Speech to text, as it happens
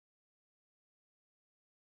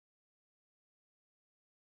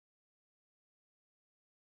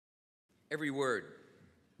Every word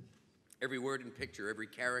and picture, every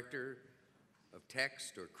character of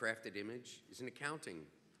text or crafted image is an accounting.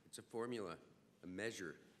 It's a formula, a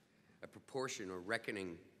measure, a proportion or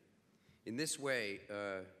reckoning. In this way,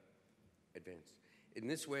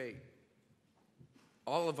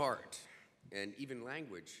 all of art and even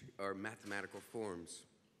language are mathematical forms.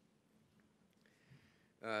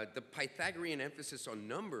 The Pythagorean emphasis on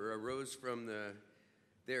number arose from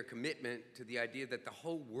their commitment to the idea that the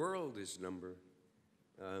whole world is number.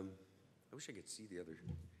 I wish I could see the other.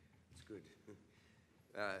 It's good.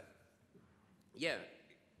 Yeah,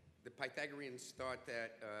 the Pythagoreans thought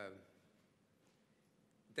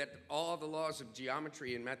that all the laws of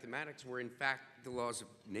geometry and mathematics were in fact the laws of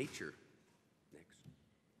nature. Next.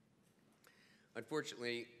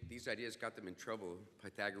 Unfortunately, these ideas got them in trouble.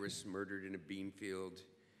 Pythagoras murdered in a bean field,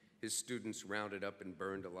 his students rounded up and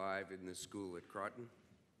burned alive in the school at Croton.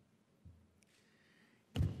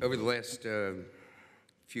 Over the last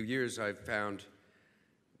few years, I've found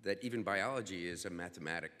that even biology is a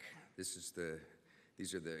mathematic. These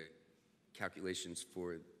are the calculations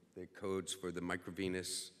for the codes for the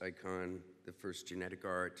microvenus icon, the first genetic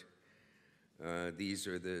art. These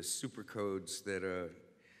are the supercodes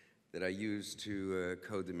that I use to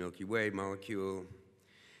code the Milky Way molecule.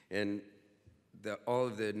 And all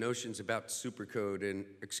of the notions about supercode and,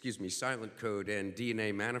 silent code and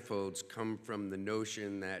DNA manifolds come from the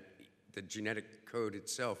notion that the genetic code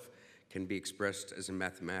itself can be expressed as a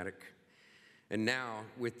mathematic. And now,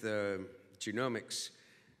 with genomics,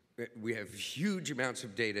 we have huge amounts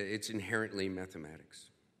of data. It's inherently mathematics.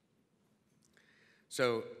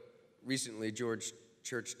 So recently, George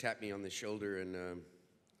Church tapped me on the shoulder and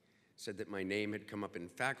said that my name had come up in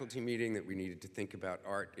faculty meeting, that we needed to think about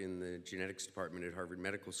art in the genetics department at Harvard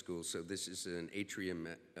Medical School. So this is an atrium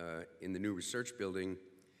in the new research building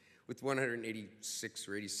with 186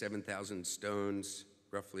 or 87,000 stones,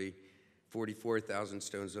 roughly 44,000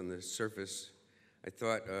 stones on the surface. I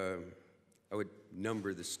thought I would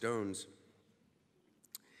number the stones.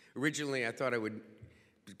 Originally, I thought I would,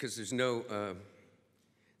 because there's no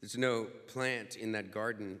plant in that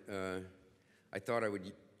garden, I thought I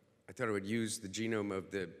would use the genome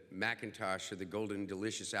of the Macintosh or the Golden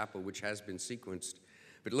Delicious apple, which has been sequenced.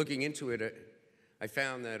 But looking into it, I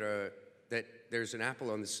found that there's an apple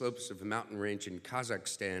on the slopes of a mountain range in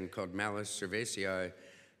Kazakhstan called Malus cerevisiae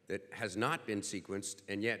that has not been sequenced,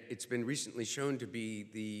 and yet it's been recently shown to be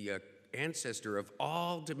the ancestor of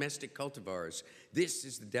all domestic cultivars. This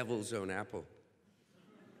is the devil's own apple.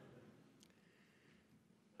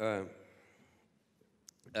 The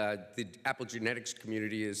apple genetics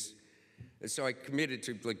community is, so I committed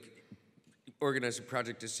to organize a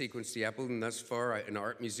project to sequence the apple, and thus far an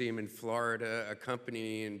art museum in Florida, a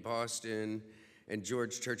company in Boston, and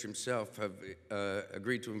George Church himself have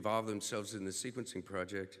agreed to involve themselves in the sequencing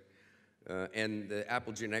project. And the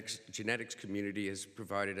apple genetics community has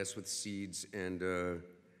provided us with seeds and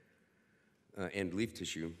leaf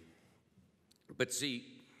tissue. But see,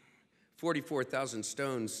 44,000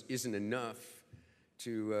 stones isn't enough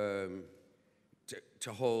to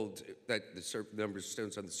hold that the number of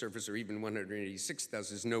stones on the surface, or even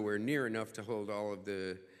 186,000 is nowhere near enough to hold all of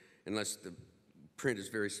the, unless the print is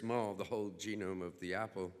very small, the whole genome of the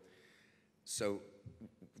apple. So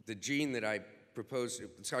the gene that I proposed,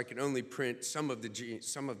 so I can only print some of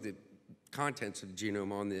the contents of the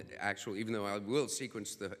genome on the actual, even though I will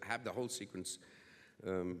sequence have the whole sequence.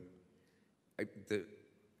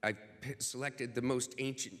 I selected the most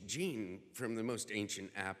ancient gene from the most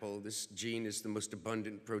ancient apple. This gene is the most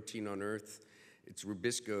abundant protein on Earth. It's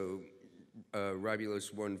rubisco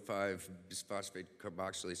ribulose 1,5 bisphosphate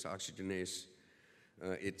carboxylase oxygenase.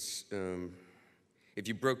 If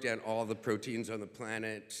you broke down all the proteins on the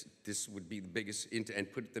planet, this would be the biggest,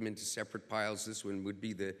 and put them into separate piles. This one would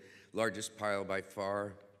be the largest pile by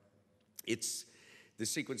far. The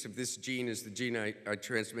sequence of this gene is the gene I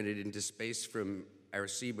transmitted into space from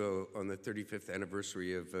Arecibo on the 35th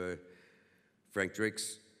anniversary of Frank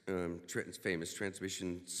Drake's famous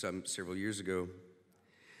transmission several years ago.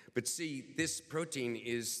 But see, this protein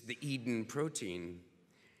is the Eden protein.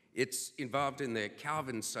 It's involved in the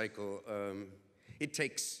Calvin cycle. It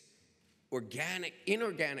takes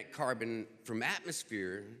inorganic carbon from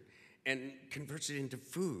atmosphere and converts it into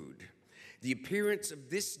food. The appearance of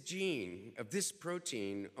this gene, of this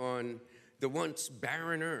protein on the once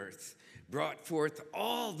barren Earth, brought forth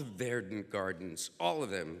all the verdant gardens, all of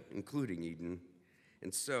them, including Eden.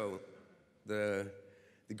 And so the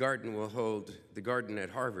garden at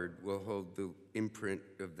Harvard will hold the imprint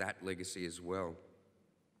of that legacy as well.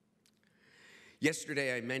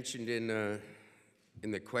 Yesterday I mentioned in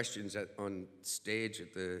the questions on stage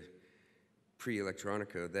at the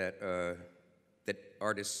pre-Electronica, that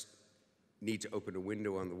artists need to open a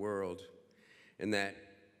window on the world, and that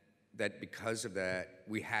because of that,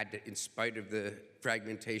 we had to, in spite of the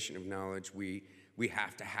fragmentation of knowledge, we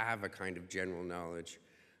have to have a kind of general knowledge.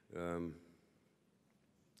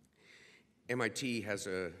 MIT has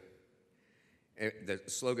the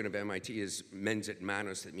slogan of MIT is mens et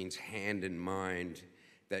manus, that means hand and mind,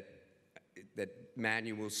 that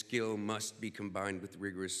manual skill must be combined with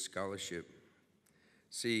rigorous scholarship.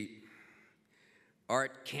 See,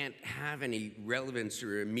 art can't have any relevance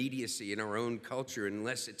or immediacy in our own culture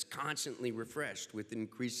unless it's constantly refreshed with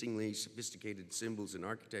increasingly sophisticated symbols and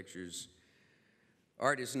architectures.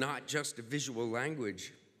 Art is not just a visual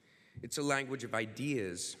language, it's a language of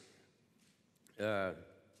ideas.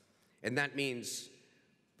 And that means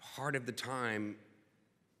part of the time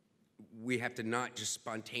we have to not just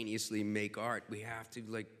spontaneously make art, we have to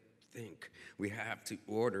think, we have to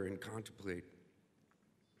order and contemplate.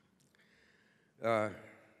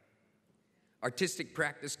 Artistic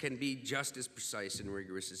practice can be just as precise and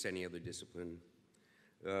rigorous as any other discipline.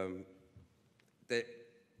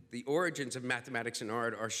 The origins of mathematics and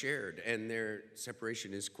art are shared, and their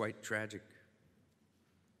separation is quite tragic.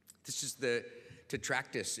 This is the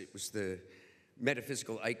Tetractys. It was the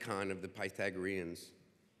metaphysical icon of the Pythagoreans.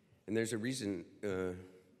 And there's a reason, a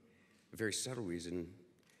very subtle reason.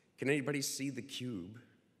 Can anybody see the cube?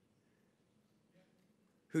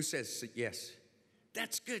 Who says yes?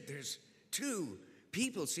 That's good. There's 2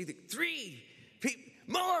 people see the 3 people.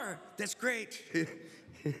 More! That's great.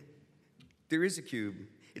 There is a cube.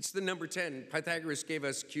 It's the number 10. Pythagoras gave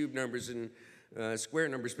us cube numbers and square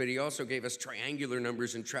numbers, but he also gave us triangular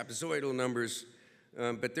numbers and trapezoidal numbers.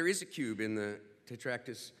 But there is a cube in the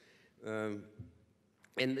Tetractys.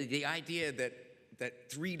 And the idea that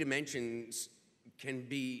 3 dimensions can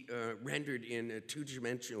be rendered in a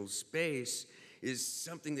 2-dimensional space is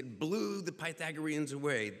something that blew the Pythagoreans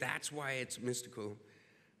away. That's why it's mystical.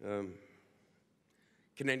 Can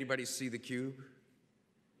anybody see the cube?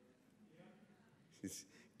 It's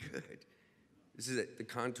good. This is the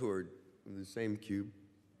contour of the same cube.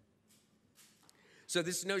 So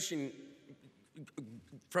this notion,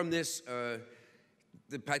 from this,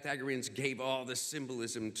 the Pythagoreans gave all the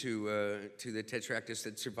symbolism to the Tetractys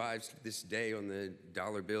that survives to this day on the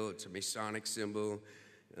dollar bill. It's a Masonic symbol.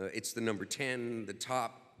 It's the number 10. The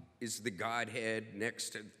top is the Godhead.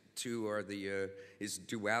 Next 2 are is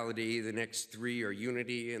duality. The next 3 are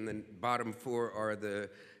unity, and the bottom 4 are the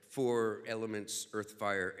 4 elements: earth,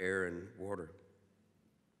 fire, air, and water.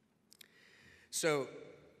 So,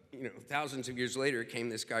 thousands of years later came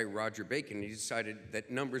this guy Roger Bacon. He decided that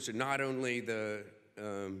numbers are not only the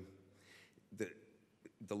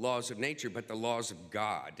laws of nature, but the laws of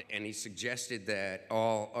God. And he suggested that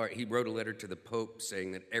all art, he wrote a letter to the Pope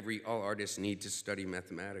saying that all artists need to study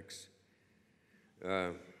mathematics.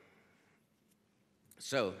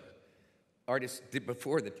 So artists did,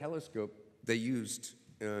 before the telescope, they used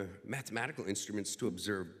mathematical instruments to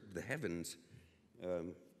observe the heavens.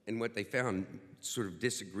 And what they found sort of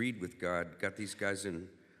disagreed with God, got these guys in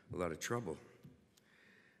a lot of trouble.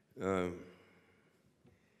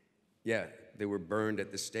 Yeah, they were burned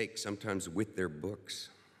at the stake, sometimes with their books.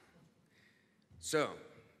 So,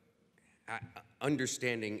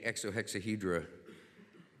 understanding exohexahedra.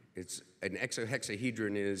 An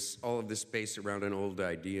exohexahedron is all of the space around an old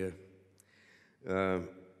idea. To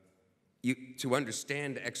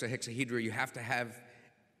understand exohexahedra, you have to have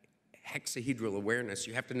hexahedral awareness.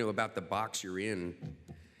 You have to know about the box you're in.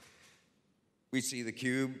 We see the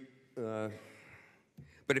cube, but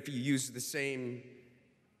if you use the same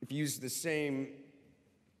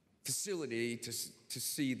facility to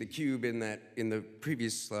see the cube in the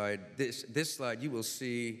previous slide, this slide, you will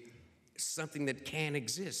see something that can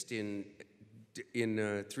exist in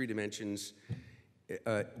 3 dimensions.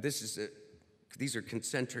 These are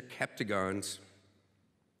concentric heptagons.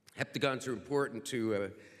 Heptagons are important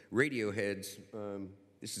to radio heads.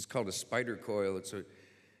 This is called a spider coil. It's a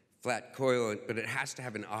flat coil, but it has to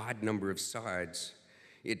have an odd number of sides.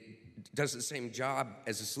 It does the same job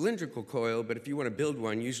as a cylindrical coil, but if you want to build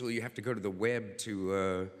one, usually you have to go to the web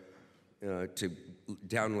to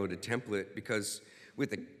download a template, because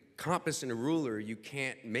with a compass and a ruler, you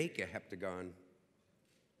can't make a heptagon.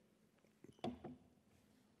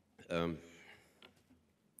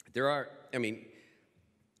 There are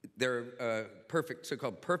perfect,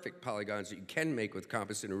 so-called perfect polygons that you can make with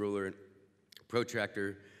compass and a ruler and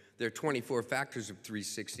protractor. There are 24 factors of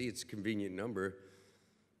 360. It's a convenient number,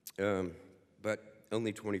 but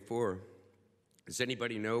only 24. Does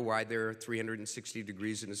anybody know why there are 360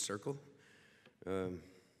 degrees in a circle?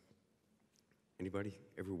 Anybody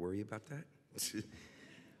ever worry about that?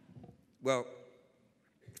 Well,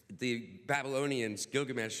 the Babylonians,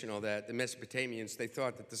 Gilgamesh and all that, the Mesopotamians, they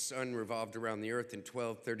thought that the sun revolved around the earth in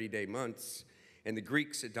 12 30-day months, and the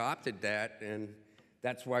Greeks adopted that, and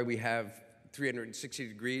that's why we have 360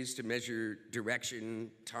 degrees to measure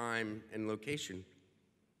direction, time, and location.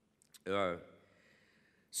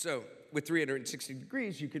 So with 360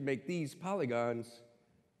 degrees, you could make these polygons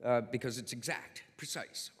because it's exact,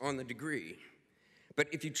 precise, on the degree. But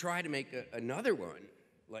if you try to make another one,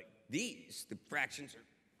 like these, the fractions are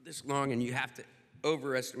this long, and you have to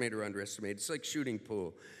overestimate or underestimate. It's like shooting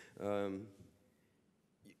pool.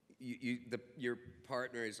 Your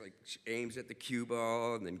partner is like aims at the cue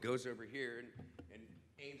ball and then goes over here and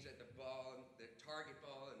aims at the ball, the target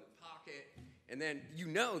ball in the pocket, and then you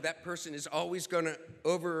know that person is always going to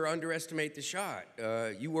over or underestimate the shot.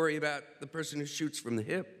 You worry about the person who shoots from the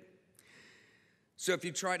hip. So if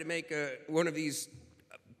you try to make one of these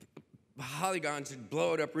polygons and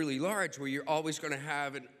blow it up really large, where you're always going to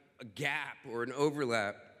have a gap or an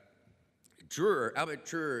overlap, Albert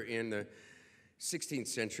Dürer in the 16th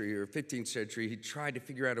century or 15th century, he tried to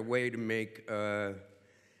figure out a way to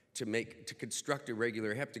construct a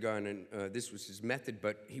regular heptagon, and this was his method,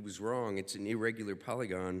 but he was wrong. It's an irregular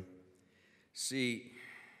polygon. See,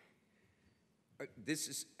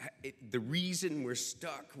 the reason we're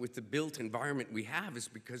stuck with the built environment we have is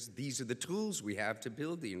because these are the tools we have to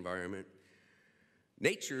build the environment.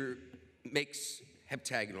 Nature makes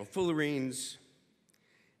heptagonal fullerenes,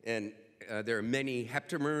 and there are many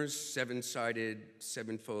heptamers, seven-sided,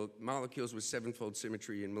 sevenfold molecules with sevenfold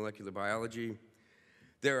symmetry in molecular biology.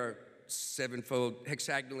 There are sevenfold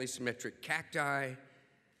hexagonally symmetric cacti,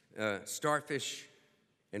 starfish,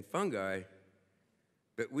 and fungi,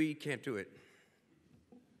 but we can't do it.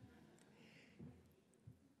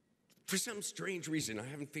 For some strange reason, I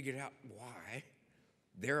haven't figured out why,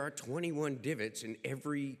 there are 21 divots in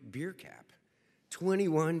every beer cap.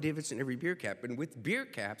 21 divots in every beer cap. And with beer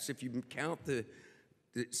caps, if you count the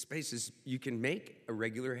spaces, you can make a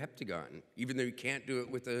regular heptagon. Even though you can't do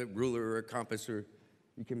it with a ruler or a compass, or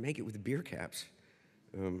you can make it with beer caps.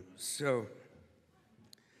 So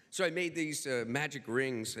I made these magic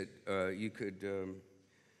rings that you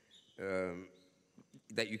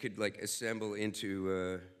could like assemble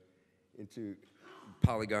into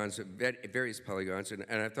polygons, various polygons,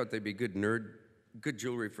 and I thought they'd be good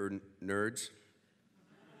jewelry for nerds.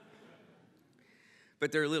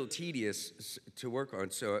 But they're a little tedious to work on,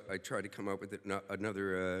 so I tried to come up with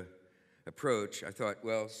another approach. I thought,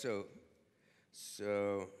 well, so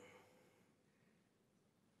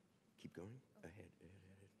keep going, ahead. One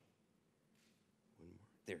more,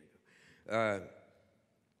 there you go.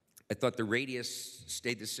 I thought the radius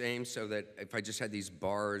stayed the same, so that if I just had these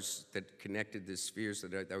bars that connected the spheres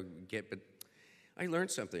that I would get, but I learned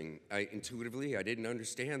something. Intuitively, I didn't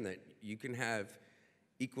understand that you can have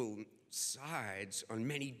equal sides on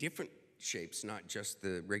many different shapes, not just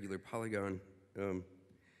the regular polygon.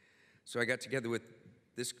 So I got together with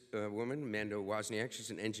this woman, Mando Wozniak.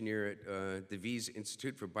 She's an engineer at the Wyss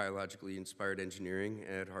Institute for Biologically Inspired Engineering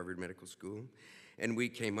at Harvard Medical School, and we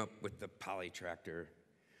came up with the polytractor.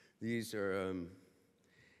 We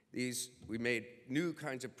made new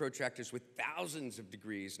kinds of protractors with thousands of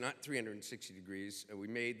degrees, not 360 degrees. We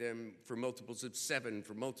made them for multiples of 7,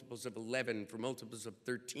 for multiples of 11, for multiples of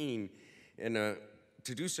 13. And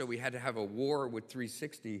to do so, we had to have a war with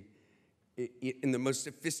 360. In the most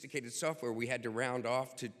sophisticated software, we had to round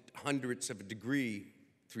off to hundredths of a degree,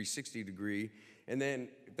 360 degree. And then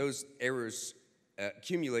those errors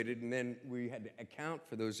accumulated, and then we had to account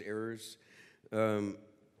for those errors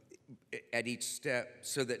at each step,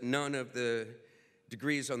 so that none of the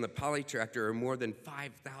degrees on the polytractor are more than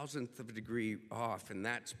 5,000th of a degree off, and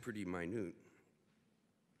that's pretty minute.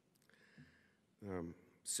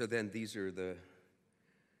 So then these are the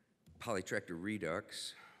polytractor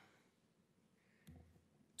redux.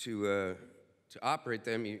 To operate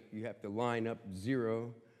them, you have to line up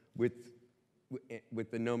 0 with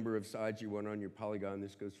the number of sides you want on your polygon.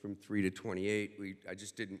 This goes from 3 to 28. I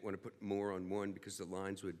just didn't want to put more on one because the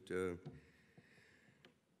lines would,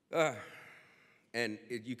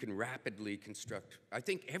 you can rapidly construct. I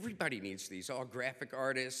think everybody needs these, all graphic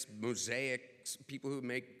artists, mosaics, people who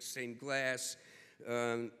make stained glass,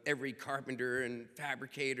 every carpenter and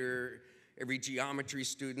fabricator, every geometry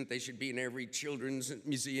student. They should be in every children's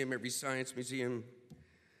museum, every science museum.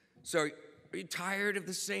 So, are you tired of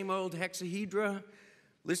the same old hexahedra?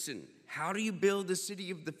 Listen, how do you build the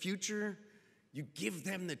city of the future? You give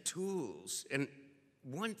them the tools. And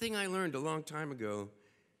one thing I learned a long time ago,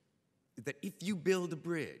 that if you build a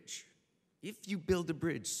bridge,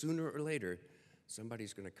 sooner or later,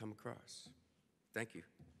 somebody's going to come across. Thank you.